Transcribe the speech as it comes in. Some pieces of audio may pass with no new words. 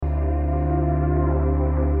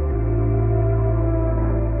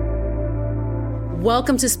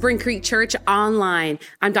Welcome to Spring Creek Church Online.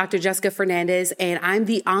 I'm Dr. Jessica Fernandez, and I'm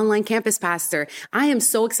the online campus pastor. I am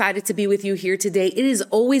so excited to be with you here today. It is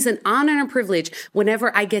always an honor and a privilege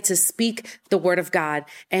whenever I get to speak the word of God.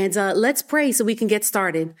 And let's pray so we can get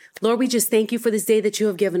started. Lord, we just thank you for this day that you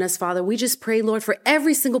have given us, Father. We just pray, Lord, for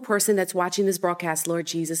every single person that's watching this broadcast, Lord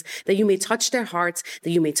Jesus, that you may touch their hearts,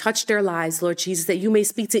 that you may touch their lives, Lord Jesus, that you may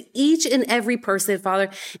speak to each and every person,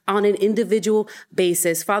 Father, on an individual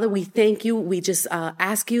basis. Father, we thank you. We just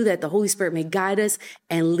ask you that the Holy Spirit may guide us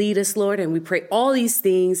and lead us, Lord. And we pray all these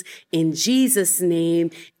things in Jesus'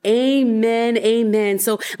 name. Amen. Amen.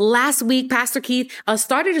 So last week, Pastor Keith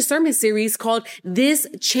started a sermon series called This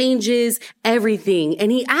Changes Everything.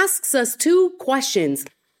 And he asks us two questions.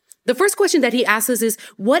 The first question that he asks us is,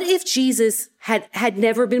 what if Jesus had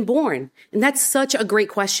never been born? And that's such a great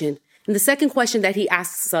question. And the second question that he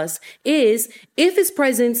asks us is, if his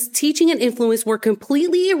presence, teaching, and influence were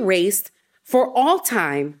completely erased for all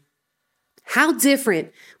time, how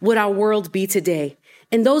different would our world be today?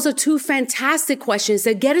 And those are two fantastic questions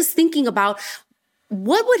that get us thinking about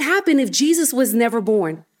what would happen if Jesus was never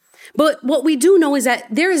born. But what we do know is that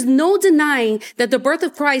there is no denying that the birth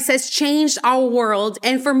of Christ has changed our world.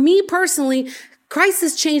 And for me personally, Christ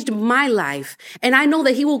has changed my life. And I know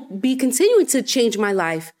that he will be continuing to change my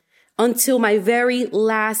life until my very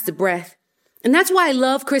last breath. And that's why I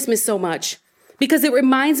love Christmas so much, because it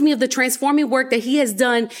reminds me of the transforming work that he has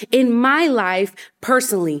done in my life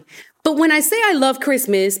personally. But when I say I love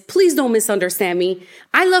Christmas, please don't misunderstand me.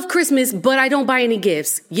 I love Christmas, but I don't buy any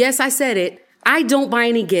gifts. Yes, I said it. I don't buy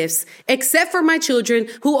any gifts, except for my children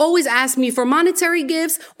who always ask me for monetary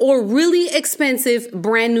gifts or really expensive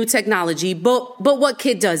brand new technology. But what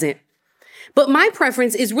kid doesn't? But my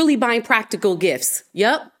preference is really buying practical gifts.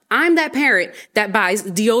 Yep. I'm that parent that buys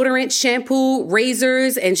deodorant, shampoo,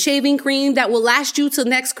 razors, and shaving cream that will last you till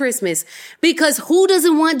next Christmas. Because who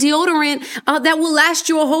doesn't want deodorant that will last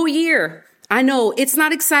you a whole year? I know it's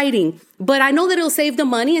not exciting, but I know that it'll save them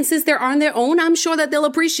money. And since they're on their own, I'm sure that they'll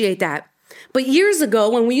appreciate that. But years ago,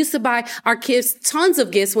 when we used to buy our kids tons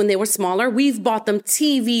of gifts when they were smaller, we've bought them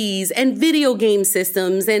TVs and video game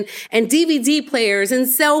systems and DVD players and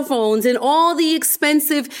cell phones and all the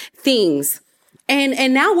expensive things.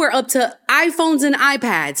 And now we're up to iPhones and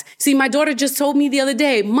iPads. See, my daughter just told me the other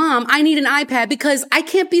day, Mom, I need an iPad because I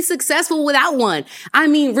can't be successful without one. I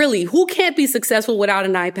mean, really, who can't be successful without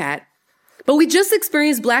an iPad? But we just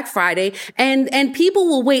experienced Black Friday and people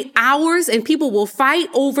will wait hours and people will fight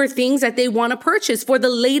over things that they want to purchase for the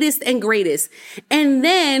latest and greatest. And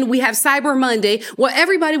then we have Cyber Monday where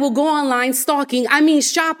everybody will go online shopping.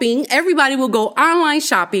 Everybody will go online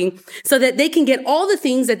shopping so that they can get all the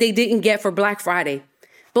things that they didn't get for Black Friday.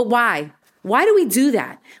 But why? Why do we do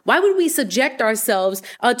that? Why would we subject ourselves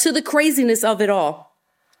to the craziness of it all?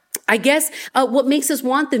 I guess what makes us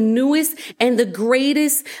want the newest and the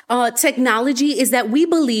greatest technology is that we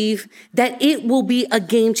believe that it will be a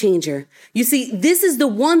game changer. You see, this is the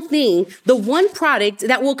one thing, the one product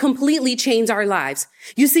that will completely change our lives.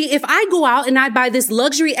 You see, if I go out and I buy this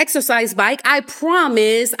luxury exercise bike, I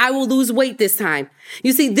promise I will lose weight this time.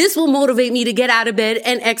 You see, this will motivate me to get out of bed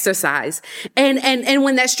and exercise. And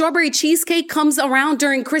when that strawberry cheesecake comes around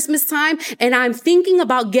during Christmas time and I'm thinking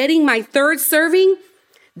about getting my third serving,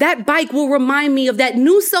 that bike will remind me of that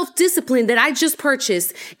new self-discipline that I just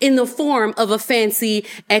purchased in the form of a fancy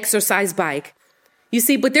exercise bike. You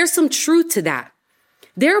see, but there's some truth to that.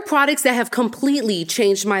 There are products that have completely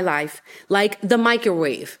changed my life, like the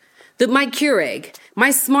microwave, my Keurig,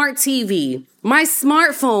 my smart TV, my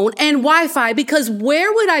smartphone, and Wi-Fi, because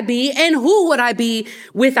where would I be and who would I be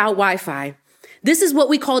without Wi-Fi? This is what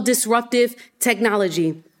we call disruptive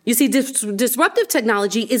technology. You see, disruptive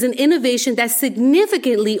technology is an innovation that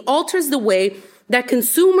significantly alters the way that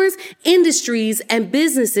consumers, industries, and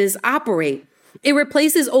businesses operate. It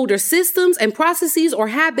replaces older systems and processes or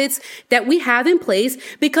habits that we have in place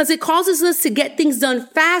because it causes us to get things done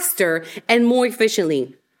faster and more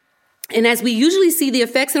efficiently. And as we usually see the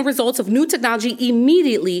effects and results of new technology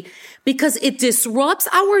immediately because it disrupts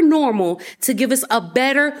our normal to give us a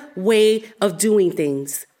better way of doing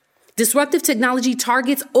things. Disruptive technology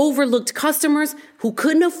targets overlooked customers who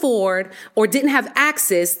couldn't afford or didn't have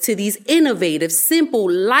access to these innovative, simple,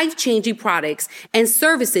 life-changing products and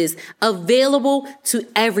services available to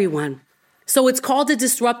everyone. So it's called a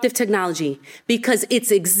disruptive technology because its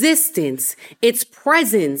existence, its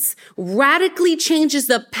presence radically changes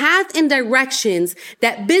the path and directions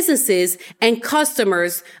that businesses and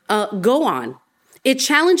customers go on. It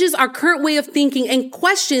challenges our current way of thinking and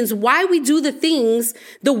questions why we do the things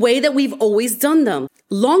the way that we've always done them.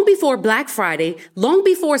 Long before Black Friday, long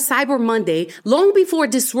before Cyber Monday, long before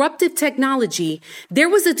disruptive technology, there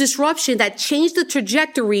was a disruption that changed the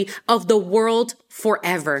trajectory of the world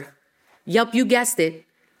forever. Yup, you guessed it.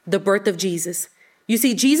 The birth of Jesus. You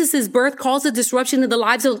see, Jesus' birth caused a disruption in the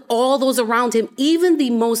lives of all those around him, even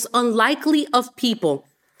the most unlikely of people.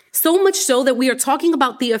 So much so that we are talking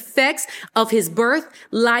about the effects of his birth,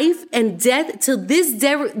 life, and death to this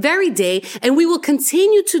very day, and we will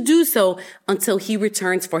continue to do so until he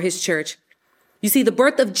returns for his church. You see, the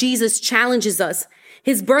birth of Jesus challenges us.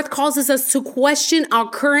 His birth causes us to question our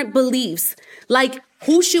current beliefs. Like,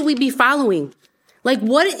 who should we be following? Like,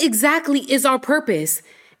 what exactly is our purpose?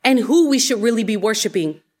 And who we should really be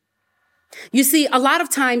worshiping? You see, a lot of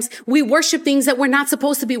times we worship things that we're not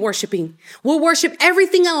supposed to be worshiping. We'll worship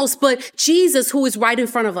everything else but Jesus, who is right in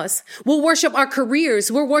front of us. We'll worship our careers.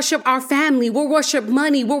 We'll worship our family. We'll worship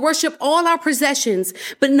money. We'll worship all our possessions.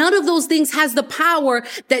 But none of those things has the power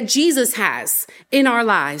that Jesus has in our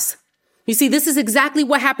lives. You see, this is exactly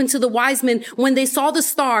what happened to the wise men when they saw the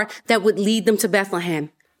star that would lead them to Bethlehem.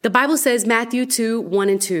 The Bible says, Matthew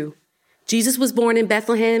 2:1-2. Jesus was born in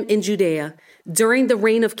Bethlehem in Judea during the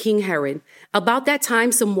reign of King Herod. About that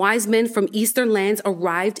time, some wise men from eastern lands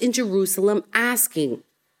arrived in Jerusalem asking,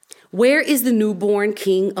 "Where is the newborn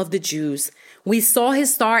King of the Jews? We saw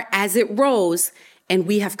his star as it rose, and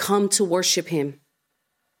we have come to worship him."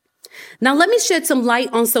 Now, let me shed some light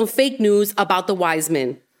on some fake news about the wise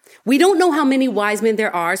men. We don't know how many wise men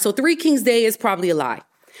there are, so Three Kings Day is probably a lie.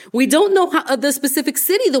 We don't know the specific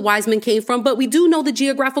city the wise men came from, but we do know the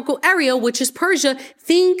geographical area, which is Persia.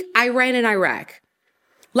 Think Iran and Iraq.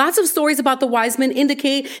 Lots of stories about the wise men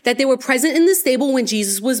indicate that they were present in the stable when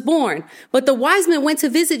Jesus was born. But the wise men went to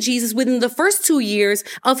visit Jesus within the first 2 years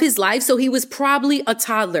of his life, so he was probably a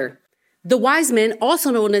toddler. The wise men,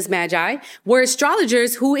 also known as magi, were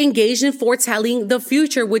astrologers who engaged in foretelling the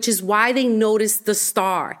future, which is why they noticed the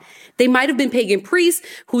star. They might have been pagan priests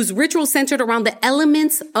whose rituals centered around the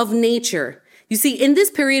elements of nature. You see, in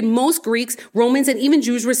this period, most Greeks, Romans, and even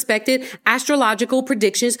Jews respected astrological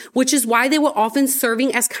predictions, which is why they were often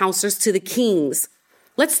serving as counselors to the kings.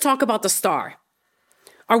 Let's talk about the star.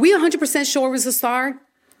 Are we 100% sure it was a star?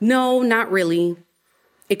 No, not really.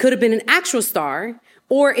 It could have been an actual star,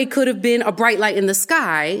 or it could have been a bright light in the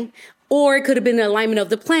sky, or it could have been an alignment of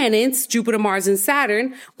the planets, Jupiter, Mars, and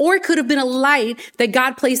Saturn, or it could have been a light that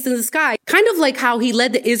God placed in the sky. Kind of like how he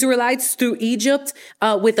led the Israelites through Egypt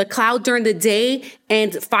with a cloud during the day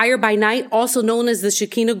and fire by night, also known as the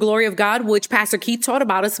Shekinah glory of God, which Pastor Keith taught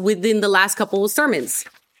about us within the last couple of sermons.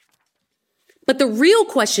 But the real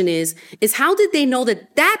question is how did they know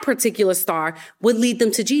that that particular star would lead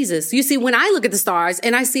them to Jesus? You see, when I look at the stars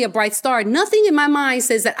and I see a bright star, nothing in my mind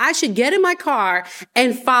says that I should get in my car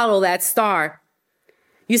and follow that star.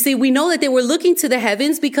 You see, we know that they were looking to the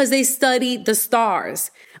heavens because they studied the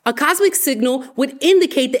stars. A cosmic signal would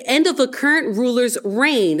indicate the end of a current ruler's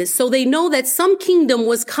reign, so they know that some kingdom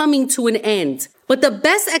was coming to an end. But the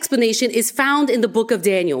best explanation is found in the book of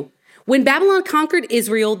Daniel. When Babylon conquered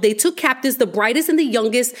Israel, they took captives the brightest and the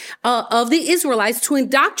youngest of the Israelites to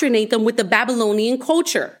indoctrinate them with the Babylonian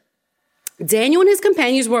culture. Daniel and his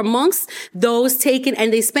companions were amongst those taken,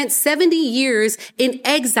 and they spent 70 years in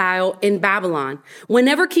exile in Babylon.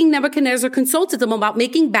 Whenever King Nebuchadnezzar consulted them about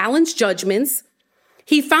making balanced judgments,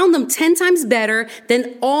 he found them 10 times better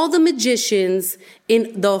than all the magicians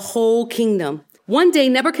in the whole kingdom. One day,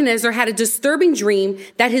 Nebuchadnezzar had a disturbing dream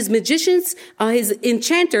that his magicians, his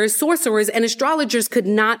enchanters, sorcerers, and astrologers could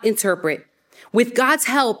not interpret. With God's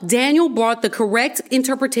help, Daniel brought the correct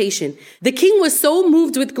interpretation. The king was so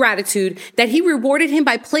moved with gratitude that he rewarded him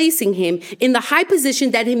by placing him in the high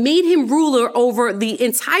position that he made him ruler over the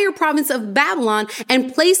entire province of Babylon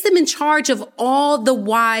and placed him in charge of all the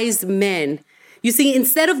wise men. You see,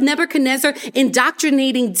 instead of Nebuchadnezzar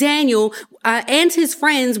indoctrinating Daniel and his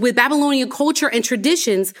friends with Babylonian culture and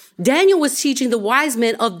traditions, Daniel was teaching the wise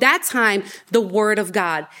men of that time the word of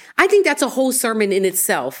God. I think that's a whole sermon in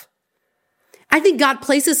itself. I think God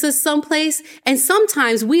places us someplace, and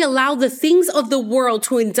sometimes we allow the things of the world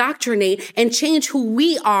to indoctrinate and change who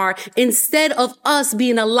we are instead of us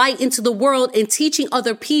being a light into the world and teaching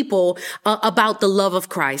other people about the love of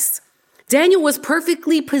Christ. Daniel was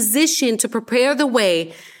perfectly positioned to prepare the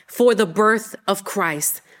way for the birth of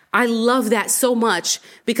Christ. I love that so much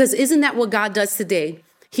because isn't that what God does today?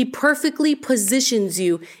 He perfectly positions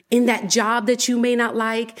you in that job that you may not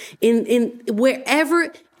like, in wherever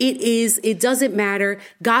it is, it doesn't matter.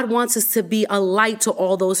 God wants us to be a light to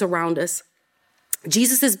all those around us.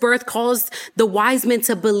 Jesus' birth caused the wise men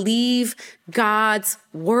to believe God's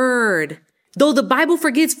word. Though the Bible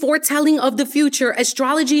forgets foretelling of the future,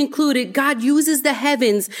 astrology included, God uses the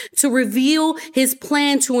heavens to reveal his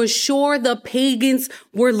plan to ensure the pagans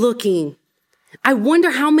were looking. I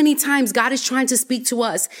wonder how many times God is trying to speak to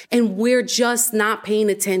us and we're just not paying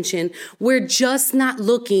attention. We're just not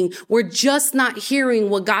looking. We're just not hearing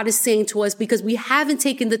what God is saying to us because we haven't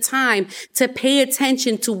taken the time to pay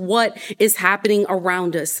attention to what is happening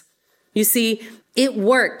around us. You see, it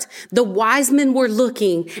worked. The wise men were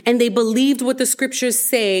looking and they believed what the scriptures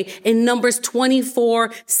say in Numbers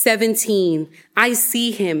 24:17. I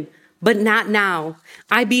see him, but not now.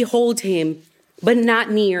 I behold him, but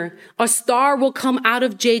not near. A star will come out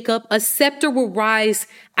of Jacob. A scepter will rise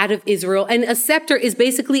out of Israel. And a scepter is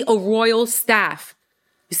basically a royal staff.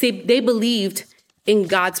 You see, they believed in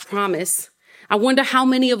God's promise. I wonder how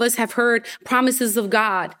many of us have heard promises of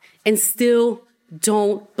God and still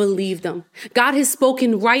don't believe them. God has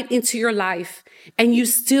spoken right into your life and you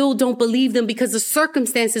still don't believe them because the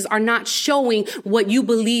circumstances are not showing what you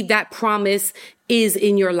believe that promise is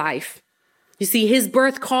in your life. You see, his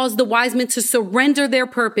birth caused the wise men to surrender their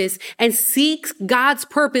purpose and seek God's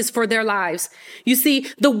purpose for their lives. You see,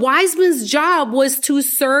 the wise men's job was to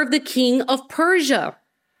serve the king of Persia.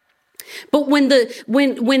 But when they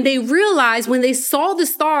saw the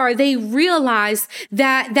star, they realized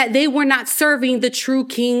that they were not serving the true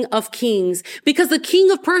King of Kings, because the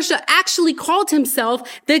king of Persia actually called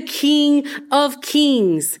himself the King of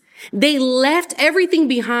Kings. They left everything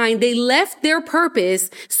behind. They left their purpose,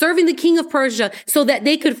 serving the king of Persia, so that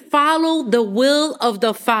they could follow the will of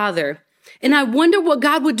the Father. And I wonder what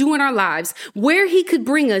God would do in our lives, where he could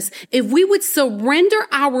bring us if we would surrender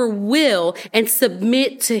our will and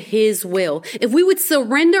submit to his will. If we would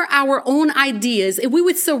surrender our own ideas, if we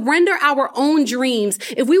would surrender our own dreams,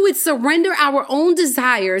 if we would surrender our own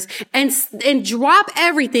desires and drop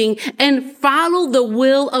everything and follow the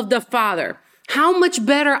will of the Father. How much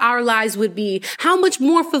better our lives would be, how much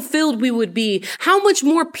more fulfilled we would be, how much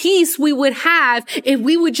more peace we would have if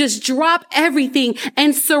we would just drop everything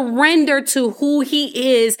and surrender to who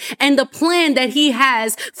he is and the plan that he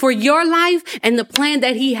has for your life and the plan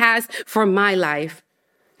that he has for my life.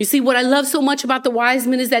 You see, what I love so much about the wise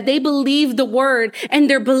men is that they believed the word and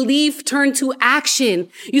their belief turned to action.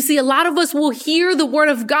 You see, a lot of us will hear the word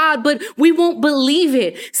of God, but we won't believe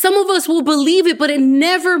it. Some of us will believe it, but it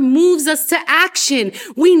never moves us to action.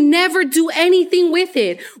 We never do anything with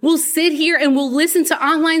it. We'll sit here and we'll listen to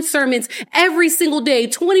online sermons every single day,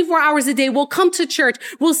 24 hours a day. We'll come to church.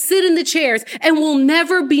 We'll sit in the chairs and we'll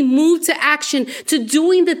never be moved to action, to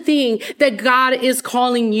doing the thing that God is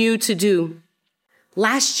calling you to do.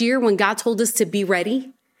 Last year, when God told us to be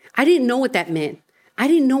ready, I didn't know what that meant. I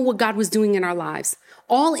didn't know what God was doing in our lives.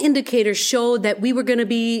 All indicators showed that we were going to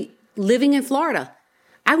be living in Florida.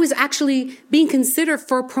 I was actually being considered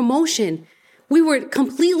for promotion. We were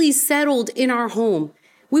completely settled in our home.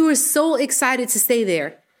 We were so excited to stay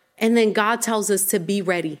there. And then God tells us to be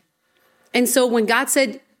ready. And so when God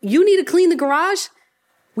said, you need to clean the garage,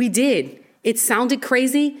 we did. It sounded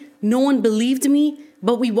crazy. No one believed me.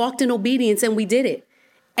 But we walked in obedience and we did it.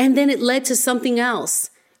 And then it led to something else.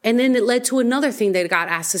 And then it led to another thing that God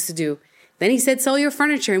asked us to do. Then he said, sell your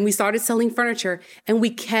furniture. And we started selling furniture. And we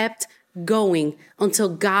kept going until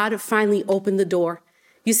God finally opened the door.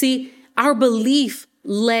 You see, our belief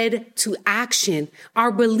led to action.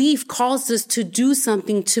 Our belief caused us to do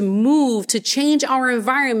something, to move, to change our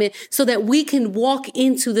environment so that we can walk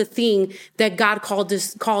into the thing that God called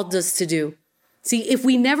us to do. See,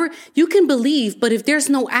 you can believe, but if there's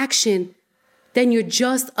no action, then you're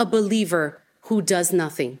just a believer who does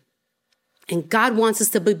nothing. And God wants us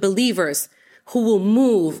to be believers who will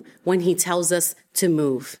move when he tells us to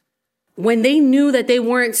move. When they knew that they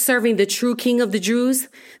weren't serving the true King of the Jews,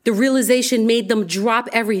 the realization made them drop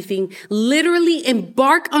everything, literally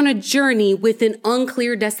embark on a journey with an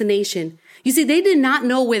unclear destination. You see, they did not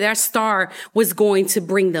know where their star was going to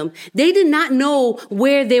bring them. They did not know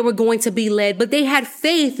where they were going to be led, but they had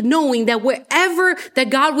faith knowing that wherever that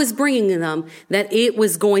God was bringing them, that it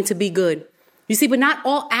was going to be good. You see, but not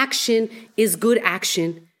all action is good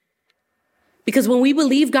action. Because when we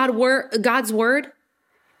believe God's word,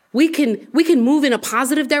 we can move in a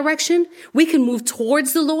positive direction. We can move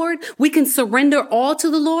towards the Lord. We can surrender all to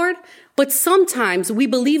the Lord. But sometimes we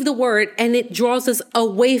believe the word and it draws us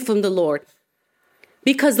away from the Lord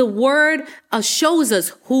because the word shows us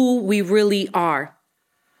who we really are.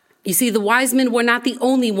 You see, the wise men were not the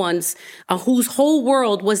only ones whose whole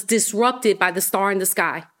world was disrupted by the star in the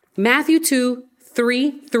sky. Matthew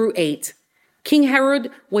 2:3-8. King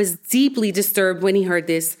Herod was deeply disturbed when he heard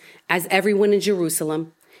this, as everyone in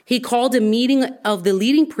Jerusalem. He called a meeting of the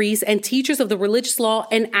leading priests and teachers of the religious law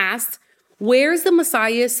and asked, "Where is the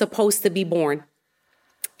Messiah supposed to be born?"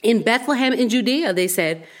 "In Bethlehem in Judea," they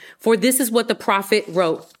said, "for this is what the prophet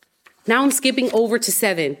wrote." Now I'm skipping over to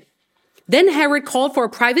 7. Then Herod called for a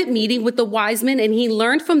private meeting with the wise men, and he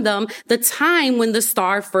learned from them the time when the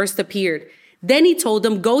star first appeared. Then he told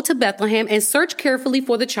them, "Go to Bethlehem and search carefully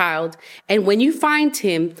for the child. And when you find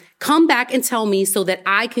him, come back and tell me so that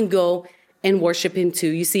I can go and worship him too."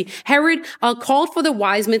 You see, Herod called for the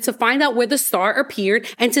wise men to find out where the star appeared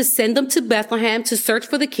and to send them to Bethlehem to search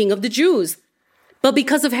for the king of the Jews. But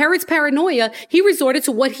because of Herod's paranoia, he resorted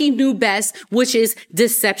to what he knew best, which is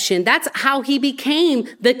deception. That's how he became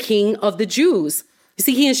the king of the Jews. You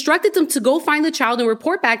see, he instructed them to go find the child and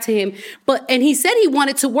report back to him. And he said he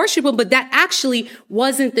wanted to worship him, but that actually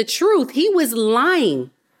wasn't the truth. He was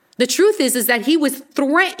lying. The truth is that he was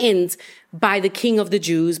threatened by the king of the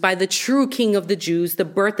Jews, by the true king of the Jews, the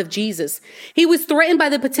birth of Jesus. He was threatened by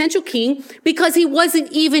the potential king because he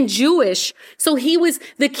wasn't even Jewish. So he was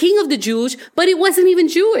the king of the Jews, but he wasn't even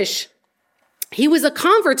Jewish. He was a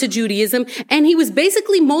convert to Judaism, and he was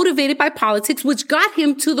basically motivated by politics, which got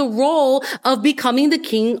him to the role of becoming the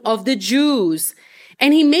king of the Jews.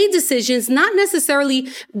 And he made decisions, not necessarily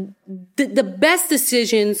the best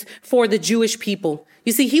decisions for the Jewish people.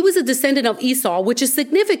 You see, he was a descendant of Esau, which is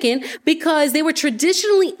significant because they were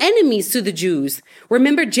traditionally enemies to the Jews.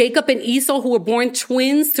 Remember Jacob and Esau, who were born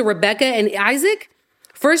twins to Rebekah and Isaac?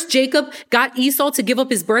 First, Jacob got Esau to give up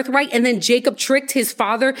his birthright, and then Jacob tricked his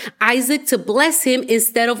father, Isaac, to bless him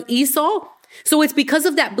instead of Esau. So it's because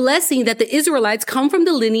of that blessing that the Israelites come from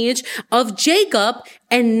the lineage of Jacob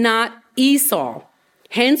and not Esau.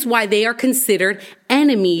 Hence why they are considered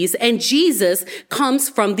enemies, and Jesus comes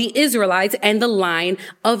from the Israelites and the line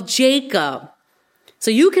of Jacob.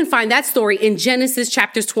 So you can find that story in Genesis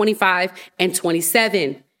chapters 25 and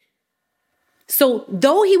 27. So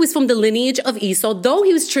though he was from the lineage of Esau, though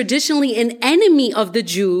he was traditionally an enemy of the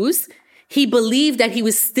Jews, he believed that he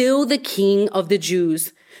was still the king of the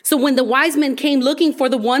Jews. So when the wise men came looking for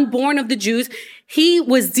the one born of the Jews, he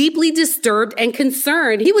was deeply disturbed and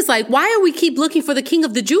concerned. He was like, "Why are we keep looking for the king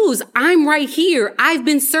of the Jews? I'm right here. I've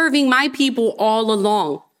been serving my people all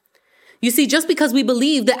along." You see, just because we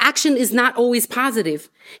believe, the action is not always positive.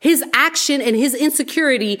 His action and his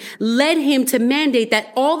insecurity led him to mandate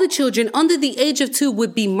that all the children under the age of 2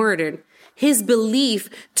 would be murdered. His belief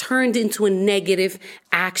turned into a negative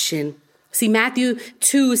action. See, Matthew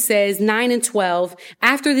 2 says 9 and 12,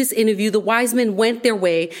 after this interview, the wise men went their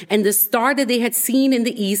way, and the star that they had seen in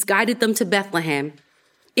the east guided them to Bethlehem.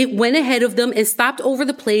 It went ahead of them and stopped over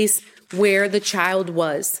the place where the child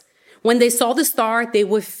was. When they saw the star, they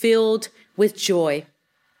were filled with joy.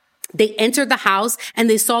 They entered the house and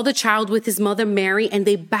they saw the child with his mother Mary, and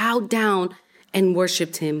they bowed down and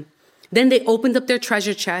worshiped him. Then they opened up their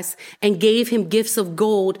treasure chests and gave him gifts of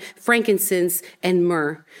gold, frankincense, and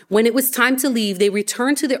myrrh. When it was time to leave, they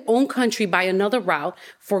returned to their own country by another route,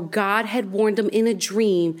 for God had warned them in a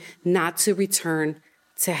dream not to return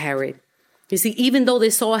to Herod. You see, even though they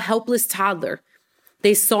saw a helpless toddler,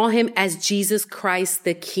 they saw him as Jesus Christ,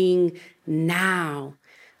 the King now.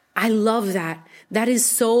 I love that. That is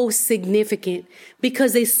so significant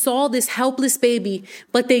because they saw this helpless baby,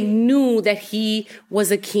 but they knew that he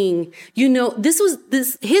was a king. You know,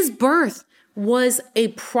 his birth was a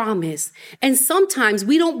promise. And sometimes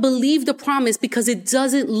we don't believe the promise because it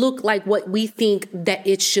doesn't look like what we think that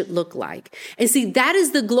it should look like. And see, that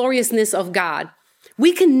is the gloriousness of God.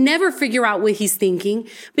 We can never figure out what he's thinking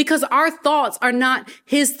because our thoughts are not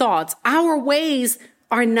his thoughts. Our ways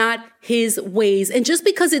are not his ways. And just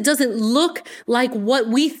because it doesn't look like what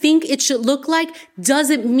we think it should look like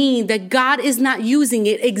doesn't mean that God is not using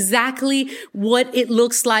it exactly what it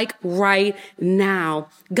looks like right now.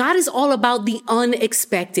 God is all about the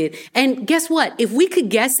unexpected. And guess what? If we could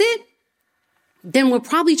guess it, then we're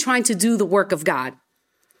probably trying to do the work of God.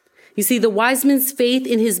 You see, the wise men's faith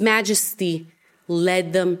in his majesty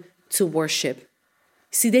led them to worship.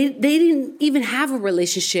 See, they didn't even have a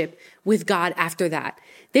relationship with God after that.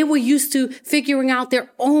 They were used to figuring out their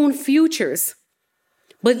own futures.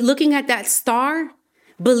 But looking at that star,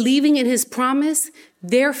 believing in his promise,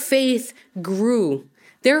 their faith grew.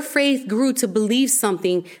 Their faith grew to believe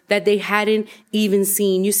something that they hadn't even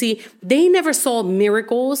seen. You see, they never saw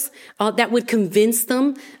miracles that would convince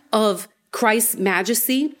them of Christ's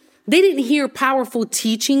majesty. They didn't hear powerful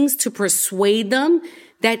teachings to persuade them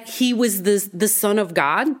that he was the Son of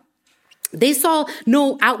God. They saw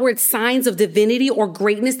no outward signs of divinity or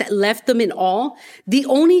greatness that left them in awe. The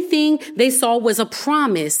only thing they saw was a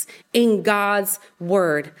promise in God's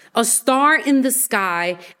word, a star in the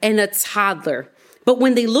sky and a toddler. But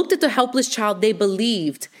when they looked at the helpless child, they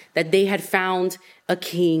believed that they had found a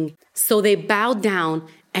king. So they bowed down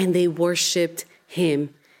and they worshiped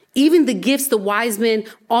him. Even the gifts the wise men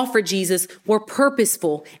offered Jesus were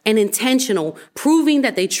purposeful and intentional, proving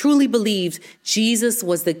that they truly believed Jesus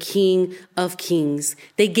was the King of Kings.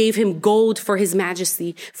 They gave him gold for his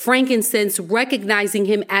majesty, frankincense, recognizing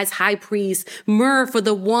him as high priest, myrrh for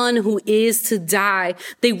the one who is to die.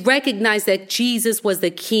 They recognized that Jesus was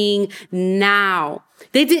the King now.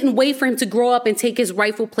 They didn't wait for him to grow up and take his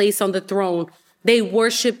rightful place on the throne. They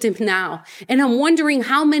worshiped him now. And I'm wondering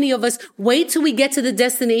how many of us wait till we get to the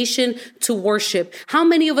destination to worship. How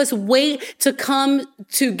many of us wait to come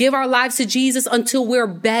to give our lives to Jesus until we're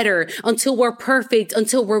better, until we're perfect,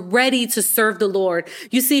 until we're ready to serve the Lord.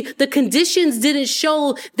 You see, the conditions didn't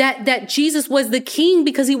show that Jesus was the king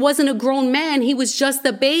because he wasn't a grown man. He was just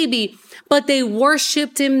a baby. But they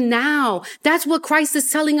worshiped him now. That's what Christ is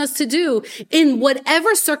telling us to do. In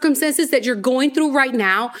whatever circumstances that you're going through right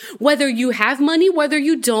now, whether you have money, whether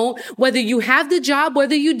you don't, whether you have the job,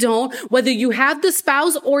 whether you don't, whether you have the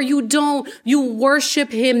spouse or you don't, you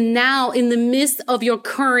worship him now in the midst of your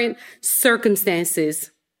current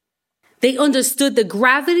circumstances. They understood the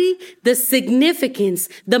gravity, the significance,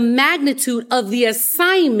 the magnitude of the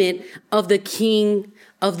assignment of the King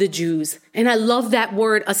of the Jews. And I love that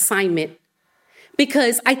word, assignment.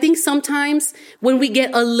 Because I think sometimes when we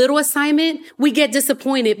get a little assignment, we get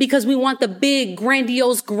disappointed because we want the big,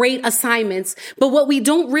 grandiose, great assignments. But what we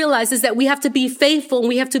don't realize is that we have to be faithful and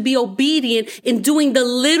we have to be obedient in doing the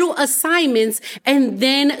little assignments, and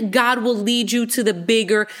then God will lead you to the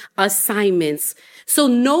bigger assignments. So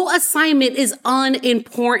no assignment is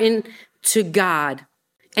unimportant to God.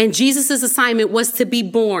 And Jesus' assignment was to be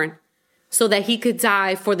born so that he could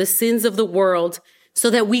die for the sins of the world, so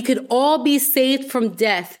that we could all be saved from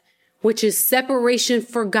death, which is separation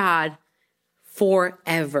from God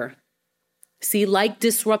forever. See, like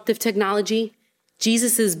disruptive technology,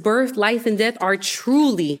 Jesus' birth, life, and death are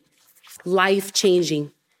truly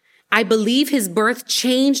life-changing. I believe his birth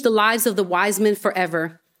changed the lives of the wise men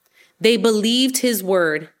forever. They believed his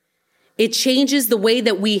word. It changes the way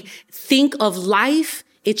that we think of life.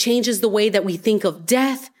 It changes the way that we think of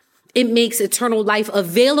death. It makes eternal life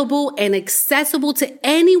available and accessible to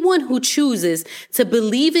anyone who chooses to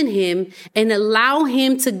believe in him and allow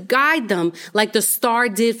him to guide them like the star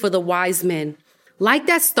did for the wise men. Like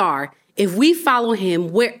that star, if we follow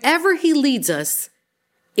him wherever he leads us,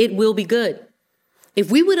 it will be good. If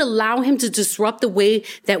we would allow him to disrupt the way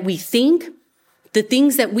that we think, the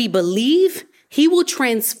things that we believe, he will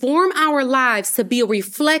transform our lives to be a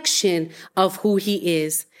reflection of who he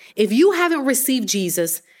is. If you haven't received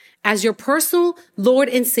Jesus as your personal Lord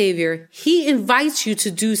and Savior, he invites you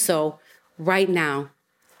to do so right now.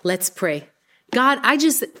 Let's pray. God, I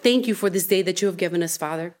just thank you for this day that you have given us,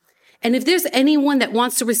 Father. And if there's anyone that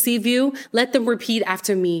wants to receive you, let them repeat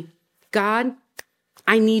after me. God,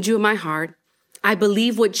 I need you in my heart. I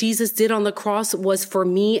believe what Jesus did on the cross was for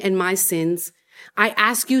me and my sins. I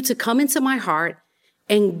ask you to come into my heart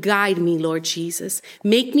and guide me, Lord Jesus.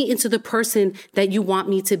 Make me into the person that you want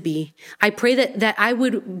me to be. I pray that I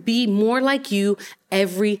would be more like you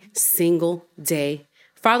every single day.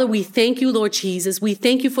 Father, we thank you, Lord Jesus. We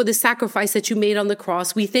thank you for the sacrifice that you made on the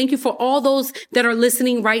cross. We thank you for all those that are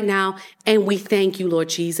listening right now. And we thank you, Lord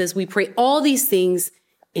Jesus. We pray all these things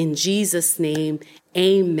in Jesus' name.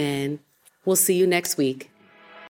 Amen. We'll see you next week.